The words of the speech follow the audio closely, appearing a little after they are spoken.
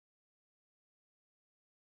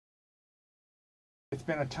It's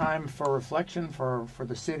been a time for reflection for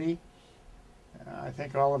the city. I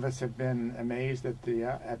think all of us have been amazed at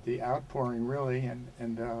the outpouring, really,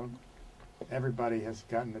 and everybody has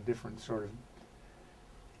gotten a different sort of,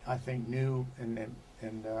 I think, new and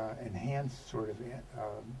enhanced sort of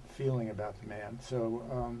feeling about the man.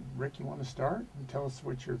 So, Rick, you want to start and tell us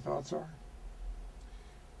what your thoughts are?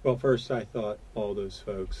 Well, first, I thought all those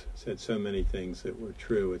folks said so many things that were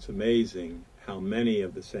true. It's amazing how many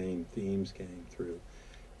of the same themes came through.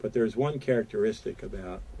 But there's one characteristic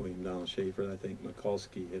about William Donald Schaefer that I think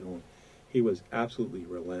Mikulski hit on. He was absolutely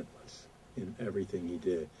relentless in everything he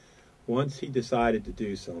did. Once he decided to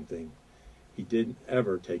do something, he didn't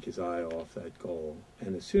ever take his eye off that goal.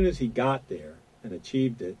 And as soon as he got there and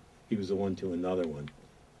achieved it, he was on to another one,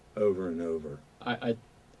 over and over. I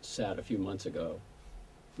sat a few months ago,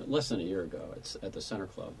 less than a year ago, it's at the Center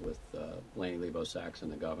Club with Laney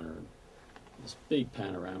Lebo-Saxon, the governor, and this big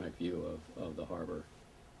panoramic view of the harbor.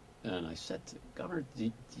 And I said to Governor,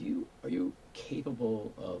 are you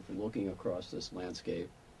capable of looking across this landscape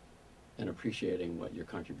and appreciating what your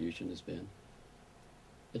contribution has been?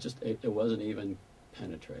 It wasn't even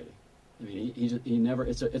penetrating. I mean, he never.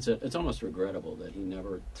 It's almost regrettable that he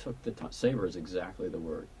never took the time. Savor is exactly the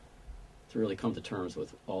word, to really come to terms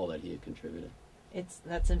with all that he had contributed.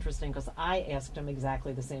 That's interesting, because I asked him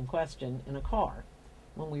exactly the same question in a car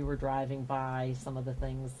when we were driving by some of the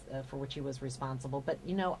things for which he was responsible. But,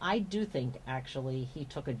 you know, I do think, actually, he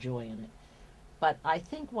took a joy in it. But I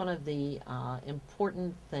think one of the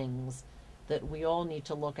important things that we all need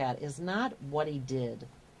to look at is not what he did,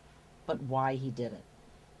 but why he did it.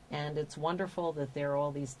 And it's wonderful that there are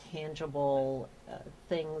all these tangible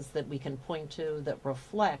things that we can point to that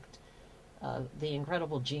reflect the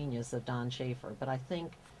incredible genius of Don Schaefer. But I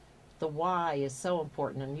think the why is so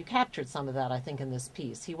important, and you captured some of that, I think, in this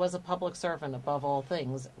piece. He was a public servant above all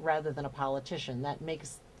things, rather than a politician. That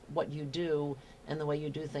makes what you do and the way you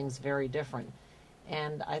do things very different.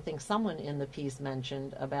 And I think someone in the piece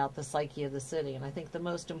mentioned about the psyche of the city, and I think the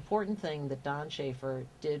most important thing that Don Schaefer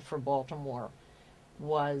did for Baltimore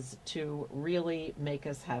was to really make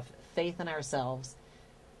us have faith in ourselves,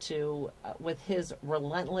 to, with his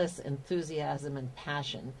relentless enthusiasm and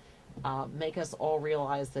passion, make us all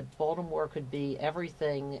realize that Baltimore could be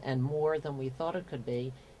everything and more than we thought it could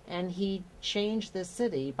be. And he changed this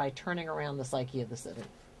city by turning around the psyche of the city.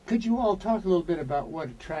 Could you all talk a little bit about what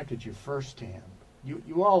attracted you first to him?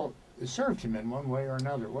 You all served him in one way or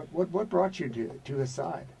another. What brought you to his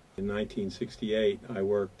side? In 1968, I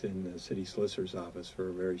worked in the city solicitor's office for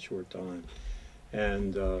a very short time,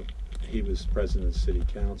 and he was president of the city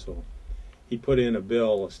council. He put in a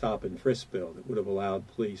bill, a stop and frisk bill, that would have allowed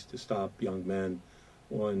police to stop young men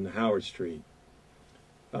on Howard Street.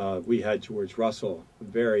 We had George Russell, a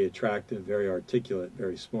very attractive, very articulate,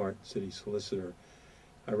 very smart city solicitor.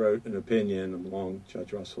 I wrote an opinion, and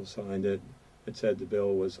Judge Russell signed it. It said the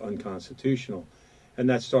bill was unconstitutional, and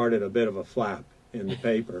that started a bit of a flap in the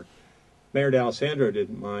paper. Mayor D'Alessandro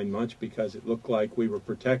didn't mind much because it looked like we were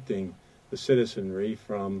protecting the citizenry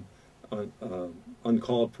from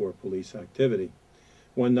uncalled for police activity.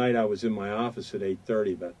 One night I was in my office at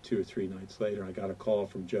 8:30, about 2 or 3 nights later, I got a call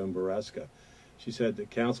from Joan Bareska. She said, the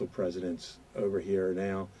council president's over here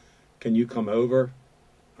now. Can you come over?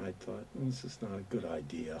 I thought, this is not a good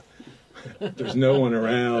idea. There's no one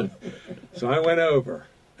around. So I went over,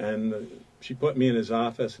 and she put me in his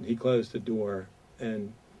office, and he closed the door,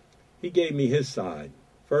 and he gave me his side.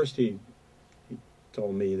 First, he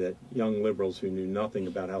told me that young liberals who knew nothing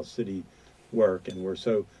about how city work and were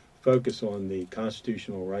so focused on the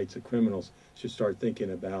constitutional rights of criminals should start thinking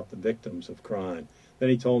about the victims of crime. Then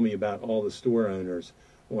he told me about all the store owners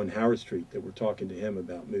on Howard Street that were talking to him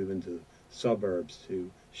about moving to suburbs, to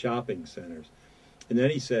shopping centers. And then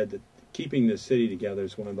he said that keeping this city together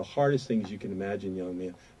is one of the hardest things you can imagine, young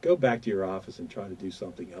man. Go back to your office and try to do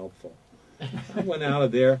something helpful. I went out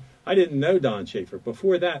of there. I didn't know Don Schaefer.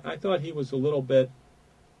 Before that, I thought he was a little bit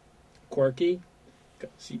quirky.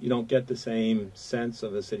 You don't get the same sense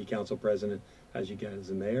of a city council president as you get as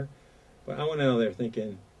a mayor. But I went out there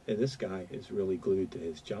thinking, hey, this guy is really glued to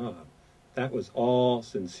his job. That was all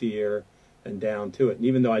sincere and down to it. And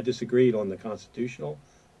even though I disagreed on the constitutional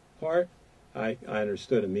part, I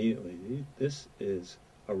understood immediately, this is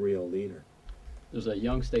a real leader. There's a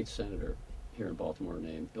young state senator here in Baltimore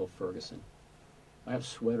named Bill Ferguson. I have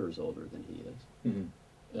sweaters older than he is.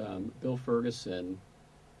 Mm-hmm. Bill Ferguson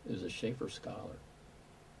is a Schaefer scholar.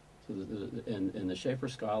 So and the Schaefer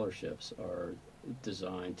scholarships are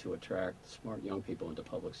designed to attract smart young people into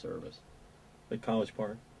public service. Like College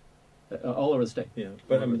Park? all over the state. Yeah,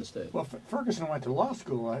 but all over the state. Well, Ferguson went to law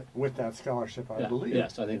school with that scholarship, I believe.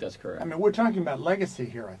 Yes, I think that's correct. I mean, we're talking about legacy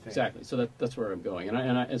here, I think. Exactly. So that's where I'm going,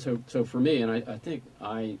 and so for me, and I think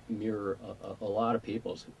I mirror a lot of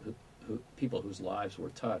people whose lives were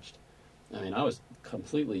touched. I mean, I was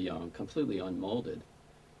completely young, completely unmolded,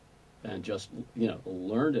 and just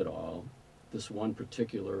learned it all this one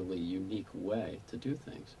particularly unique way to do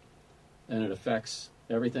things, and it affects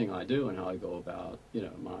everything I do and how I go about,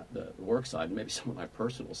 the work side and maybe some of my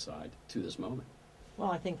personal side to this moment.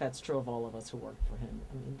 Well, I think that's true of all of us who worked for him.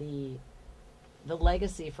 I mean, the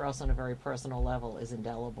legacy for us on a very personal level is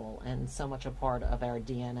indelible and so much a part of our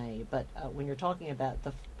DNA. But when you're talking about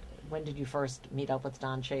when did you first meet up with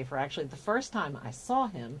Don Schaefer? Actually, the first time I saw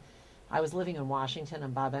him, I was living in Washington,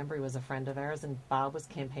 and Bob Bembry was a friend of ours, and Bob was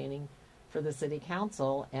campaigning for the city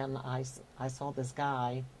council, and I saw this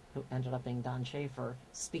guy who ended up being Don Schaefer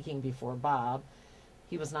speaking before Bob.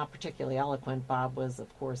 He was not particularly eloquent. Bob was,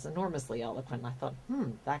 of course, enormously eloquent. And I thought,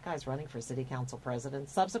 that guy's running for city council president.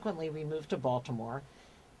 Subsequently, we moved to Baltimore,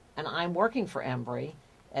 and I'm working for Embry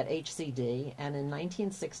at HCD, and in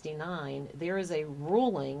 1969, there is a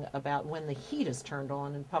ruling about when the heat is turned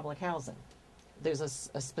on in public housing. There's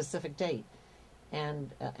a specific date. And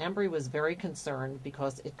Embry was very concerned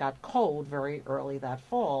because it got cold very early that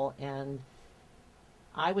fall, and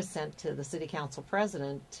I was sent to the city council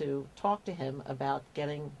president to talk to him about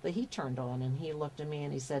getting the heat turned on, and he looked at me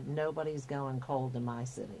and he said, "Nobody's going cold in my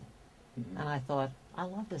city." Mm-hmm. And I thought, I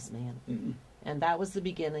love this man. Mm-hmm. And that was the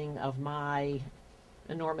beginning of my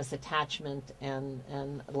enormous attachment and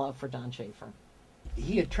love for Don Schaefer.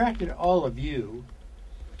 He attracted all of you.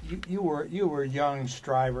 You were young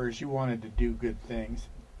strivers. You wanted to do good things,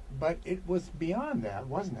 but it was beyond that,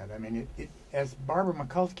 wasn't it? I mean, it as Barbara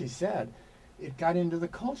Mikulski said, it got into the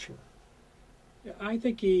culture. I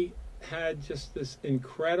think he had just this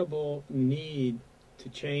incredible need to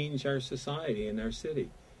change our society and our city.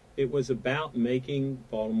 It was about making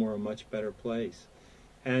Baltimore a much better place.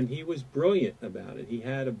 And he was brilliant about it. He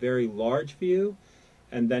had a very large view,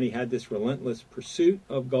 and then he had this relentless pursuit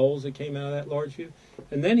of goals that came out of that large view.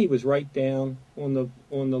 And then he was right down on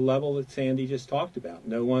the level that Sandy just talked about.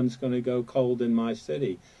 No one's going to go cold in my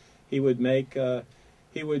city. He would make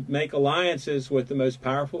alliances with the most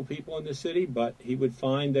powerful people in the city, but he would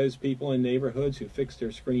find those people in neighborhoods who fixed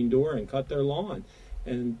their screen door and cut their lawn.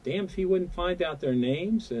 And damn if he wouldn't find out their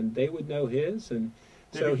names, and they would know his. And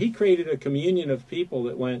so he created a communion of people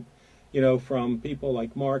that went, from people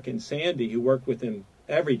like Mark and Sandy, who worked with him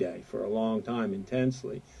every day for a long time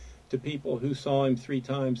intensely, to people who saw him 3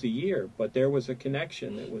 times a year. But there was a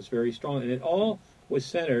connection that was very strong, and it all was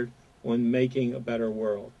centered on making a better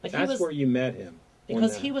world. But that's where you met him.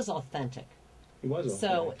 Because he was authentic. He was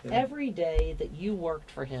authentic. So every day that you worked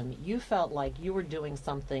for him, you felt like you were doing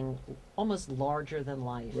something almost larger than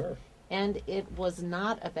life. Sure. And it was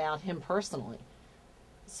not about him personally.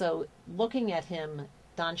 So looking at him,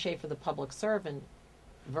 Don Schaefer, the public servant,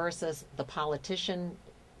 versus the politician,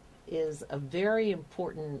 is a very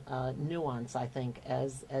important nuance, I think,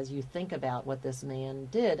 as you think about what this man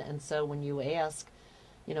did. And so when you ask,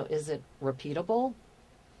 is it repeatable?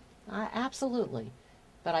 Absolutely.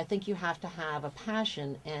 But I think you have to have a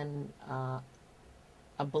passion and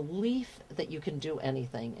a belief that you can do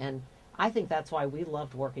anything. And I think that's why we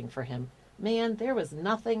loved working for him. Man, there was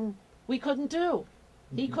nothing we couldn't do.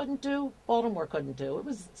 He couldn't do, Baltimore couldn't do. It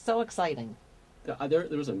was so exciting. There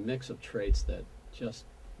was a mix of traits that just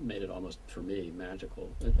made it almost, for me,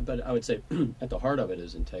 magical. But I would say at the heart of it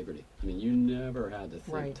is integrity. I mean, you never had to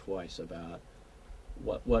think twice about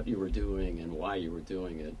what you were doing and why you were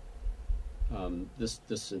doing it.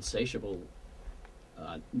 This insatiable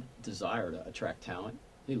desire to attract talent.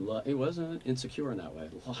 He wasn't insecure in that way.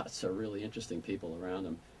 Lots of really interesting people around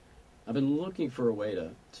him. I've been looking for a way to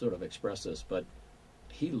sort of express this, but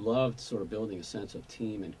he loved sort of building a sense of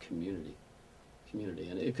team and community,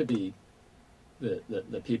 and it could be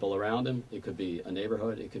the people around him, it could be a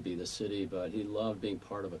neighborhood, it could be the city, but he loved being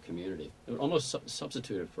part of a community. It almost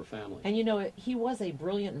substituted for family. And he was a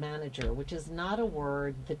brilliant manager, which is not a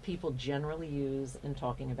word that people generally use in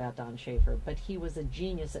talking about Don Schaefer, but he was a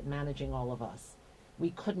genius at managing all of us. We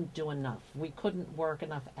couldn't do enough. We couldn't work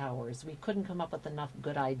enough hours. We couldn't come up with enough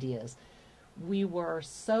good ideas. We were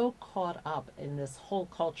so caught up in this whole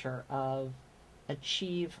culture of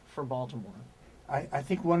achieve for Baltimore. I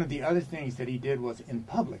think one of the other things that he did was in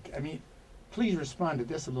public. I mean, please respond to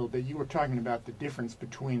this a little bit. You were talking about the difference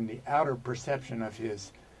between the outer perception of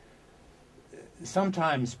his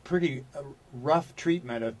sometimes pretty rough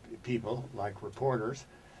treatment of people, like reporters,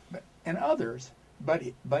 and others, but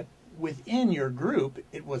within your group,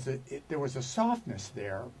 there was a softness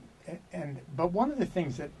there, But one of the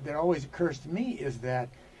things that always occurs to me is that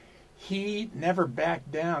he never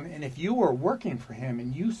backed down. And if you were working for him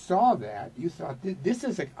and you saw that, you thought, this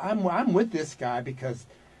is I'm with this guy because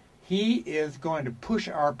he is going to push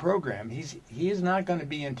our program. He is not going to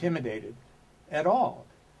be intimidated at all.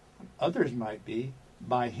 Others might be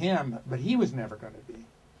by him, but he was never going to be.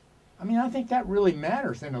 I mean, I think that really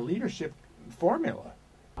matters in a leadership formula.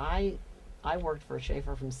 I worked for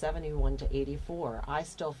Schaefer from 71 to 84. I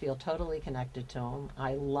still feel totally connected to him.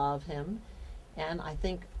 I love him. And I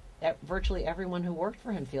think virtually everyone who worked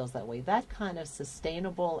for him feels that way. That kind of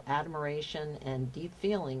sustainable admiration and deep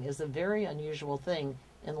feeling is a very unusual thing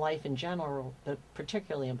in life in general, but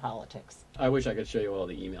particularly in politics. I wish I could show you all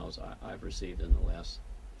the emails I've received in the last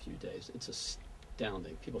few days. It's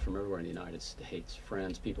astounding. People from everywhere in the United States,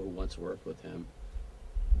 friends, people who once worked with him,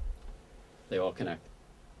 they all connect.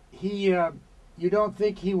 You don't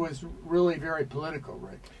think he was really very political,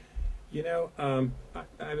 Rick? You know,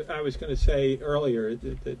 I was going to say earlier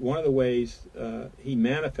that one of the ways he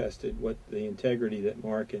manifested what the integrity that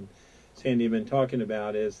Mark and Sandy have been talking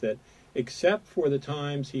about is that except for the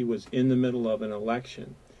times he was in the middle of an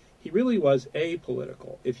election, he really was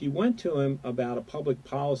apolitical. If you went to him about a public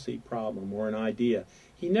policy problem or an idea,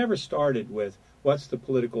 he never started with what's the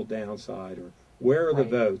political downside or where are the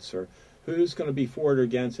votes or who's going to be for it or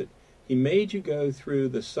against it. He made you go through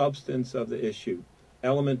the substance of the issue,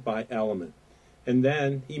 element by element. And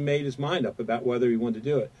then he made his mind up about whether he wanted to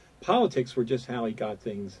do it. Politics were just how he got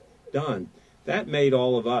things done. That made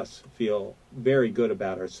all of us feel very good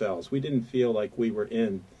about ourselves. We didn't feel like we were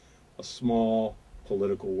in a small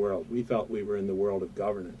political world. We felt we were in the world of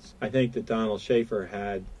governance. I think that Donald Schaefer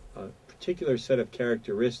had a particular set of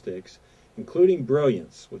characteristics, including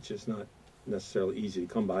brilliance, which is not necessarily easy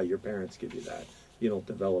to come by. Your parents give you that. You don't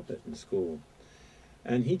develop it in school.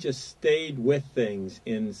 And he just stayed with things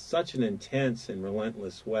in such an intense and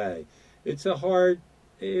relentless way. It's a hard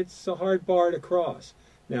bar to cross.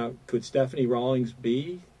 Now, could Stephanie Rawlings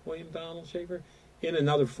be William Donald Schaefer? In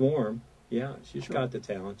another form, yeah, she's got the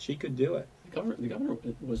talent. She could do it. The governor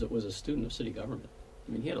was a student of city government.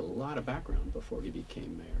 I mean, he had a lot of background before he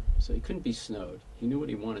became mayor, so he couldn't be snowed. He knew what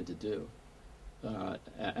he wanted to do,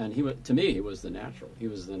 and to me, he was the natural. He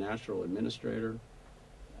was the natural administrator.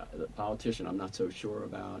 The politician, I'm not so sure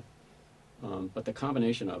about, but the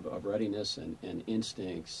combination of readiness and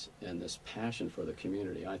instincts and this passion for the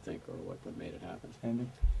community, I think, are what made it happen. Andy?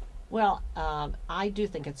 Well, I do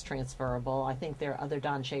think it's transferable. I think there are other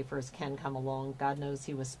Don Schaefers can come along. God knows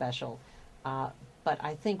he was special. But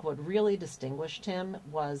I think what really distinguished him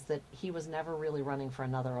was that he was never really running for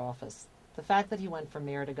another office. The fact that he went from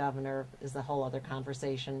mayor to governor is a whole other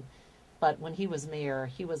conversation. But when he was mayor,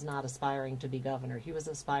 he was not aspiring to be governor. He was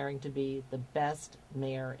aspiring to be the best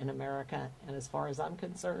mayor in America. And as far as I'm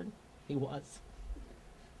concerned, he was.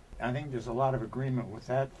 I think there's a lot of agreement with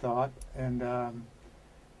that thought. And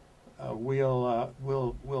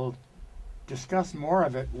we'll discuss more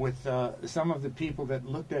of it with some of the people that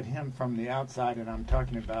looked at him from the outside, and I'm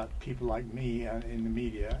talking about people like me in the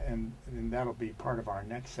media, and that'll be part of our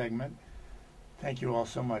next segment. Thank you all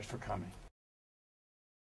so much for coming.